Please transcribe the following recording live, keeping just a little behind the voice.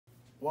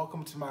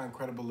Welcome to my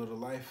incredible little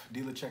life.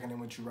 Dealer checking in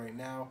with you right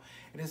now.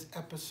 It is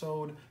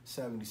episode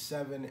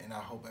 77, and I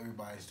hope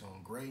everybody's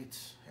doing great.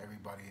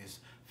 Everybody is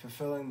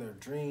fulfilling their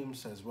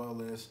dreams as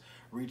well as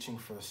reaching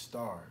for the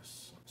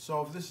stars.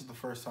 So if this is the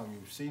first time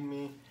you've seen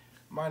me,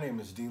 my name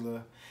is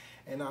Dealer,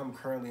 and I'm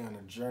currently on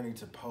a journey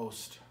to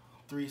post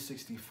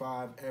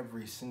 365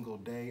 every single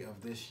day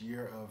of this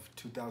year of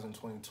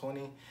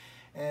 2020.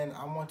 And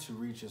I want to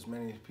reach as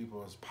many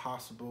people as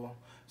possible.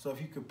 So if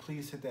you could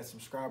please hit that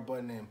subscribe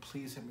button and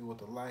please hit me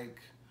with a like.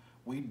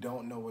 We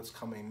don't know what's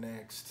coming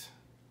next.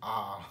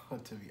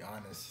 To be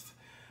honest,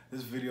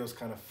 this video is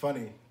kind of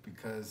funny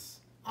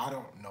because I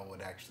don't know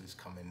what actually is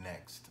coming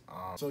next.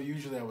 So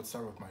usually I would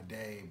start with my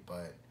day,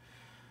 but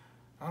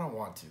I don't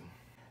want to.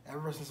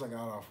 Ever since I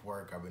got off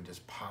work, I've been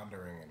just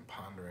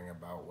pondering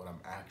about what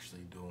I'm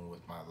actually doing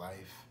with my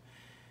life.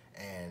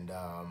 And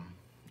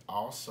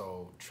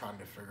also trying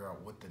to figure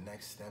out what the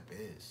next step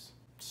is.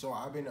 So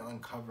I've been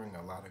uncovering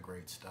a lot of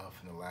great stuff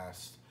in the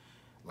last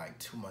like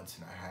 2 months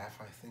and a half.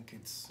 I think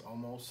it's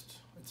almost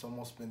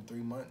been 3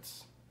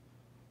 months.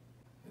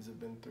 Has it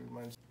been 3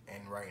 months?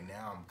 And right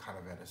now I'm kind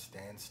of at a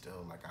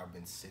standstill. Like I've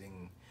been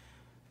sitting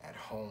at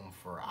home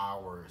for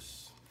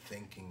hours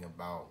thinking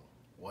about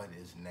what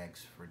is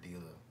next for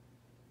Dealer.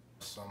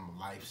 Some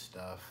life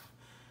stuff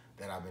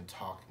that I've been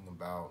talking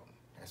about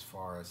as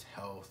far as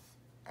health,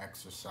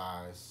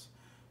 exercise,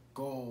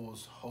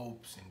 goals,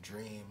 hopes, and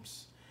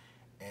dreams,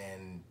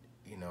 and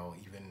you know,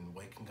 even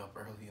waking up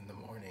early in the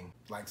morning,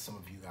 like some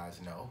of you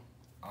guys know.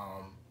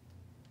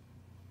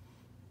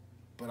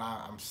 But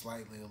I'm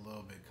slightly a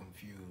little bit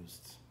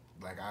confused.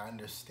 Like I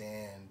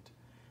understand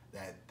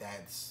that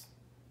that's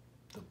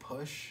the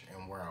push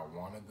and where I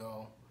want to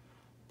go,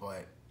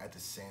 but at the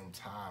same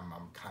time,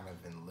 I'm kind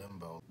of in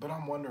limbo. But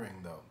I'm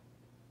wondering though,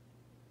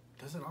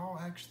 does it all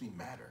actually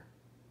matter?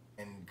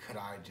 And could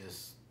I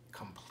just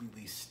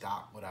completely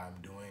stop what I'm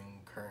doing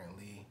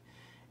currently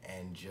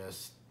and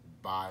just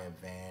buy a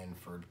van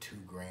for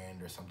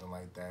 $2,000 or something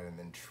like that and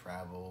then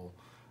travel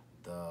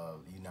the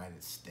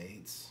United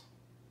States?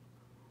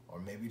 Or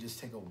maybe just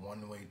take a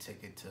one-way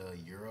ticket to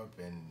Europe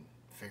and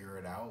figure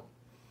it out?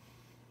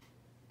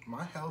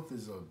 My health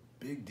is a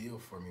big deal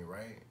for me,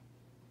 right?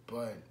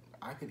 But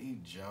I could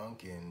eat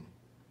junk and,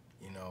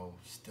 you know,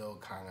 still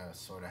kind of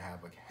sort of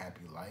have a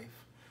happy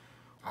life.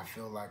 I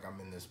feel like I'm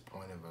in this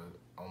point of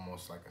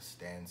almost like a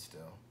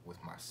standstill with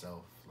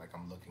myself. Like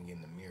I'm looking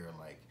in the mirror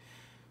like,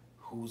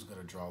 who's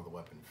gonna draw the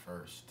weapon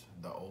first?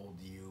 The old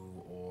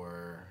you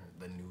or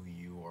the new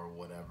you or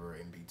whatever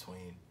in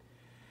between?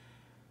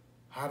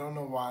 I don't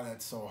know why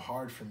that's so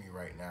hard for me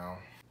right now.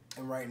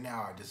 And right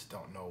now I just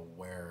don't know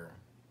where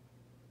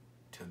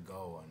to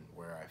go and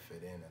where I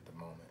fit in at the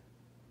moment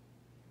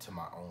to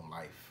my own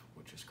life,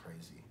 which is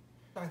crazy.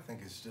 I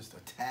think it's just a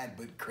tad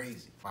bit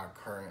crazy. My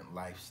current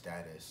life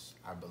status,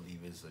 I believe,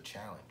 is a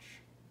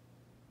challenge.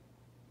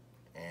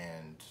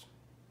 And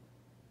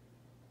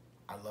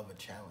I love a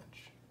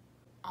challenge.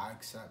 I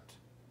accept.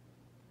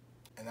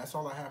 And that's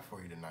all I have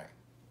for you tonight.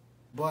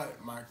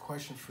 But my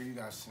question for you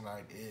guys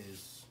tonight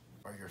is,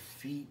 are your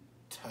feet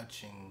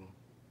touching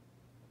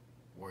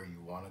where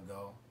you want to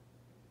go?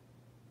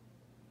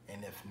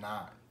 And if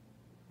not,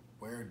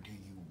 where do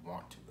you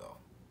want to go?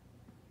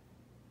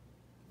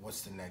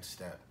 What's the next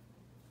step?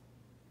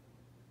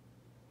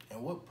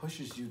 And what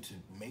pushes you to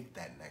make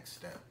that next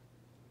step?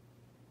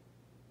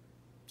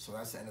 So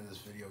that's the end of this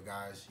video,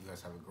 guys. You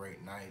guys have a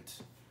great night.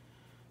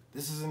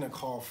 This isn't a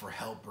call for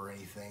help or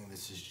anything.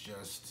 This is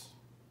just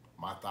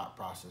my thought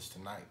process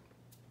tonight.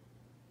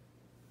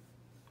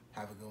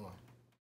 Have a good one.